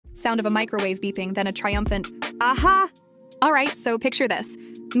sound of a microwave beeping, then a triumphant, aha! All right, so picture this.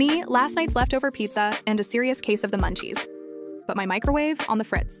 Me, last night's leftover pizza, and a serious case of the munchies. But my microwave on the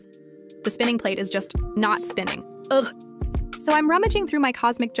fritz. The spinning plate is just not spinning. Ugh. So I'm rummaging through my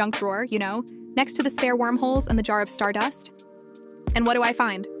cosmic junk drawer, next to the spare wormholes and the jar of stardust. And what do I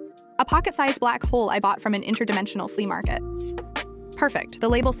find? A pocket-sized black hole I bought from an interdimensional flea market. Perfect. The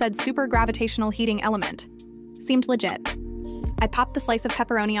label said super gravitational heating element. Seemed legit. I popped the slice of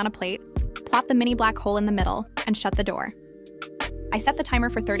pepperoni on a plate, plopped the mini black hole in the middle, and shut the door. I set the timer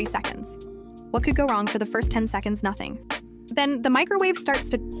for 30 seconds. What could go wrong? For the first 10 seconds? Nothing. Then the microwave starts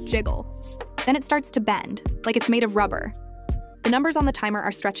to jiggle. Then it starts to bend, like it's made of rubber. The numbers on the timer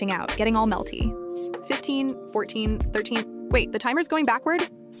are stretching out, getting all melty. 15, 14, 13. Wait, the timer's going backward?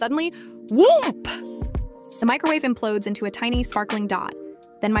 Suddenly, whoomp! The microwave implodes into a tiny, sparkling dot.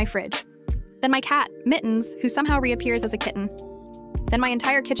 Then my fridge. Then my cat, Mittens, who somehow reappears as a kitten. Then my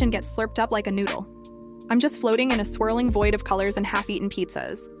entire kitchen gets slurped up like a noodle. I'm just floating in a swirling void of colors and half-eaten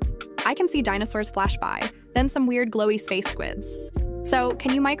pizzas. I can see dinosaurs flash by, then some weird glowy space squids. So,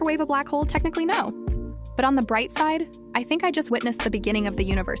 can you microwave a black hole? Technically, no. But on the bright side, I think I just witnessed the beginning of the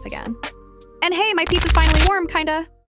universe again. And hey, my pizza's finally warm, kinda.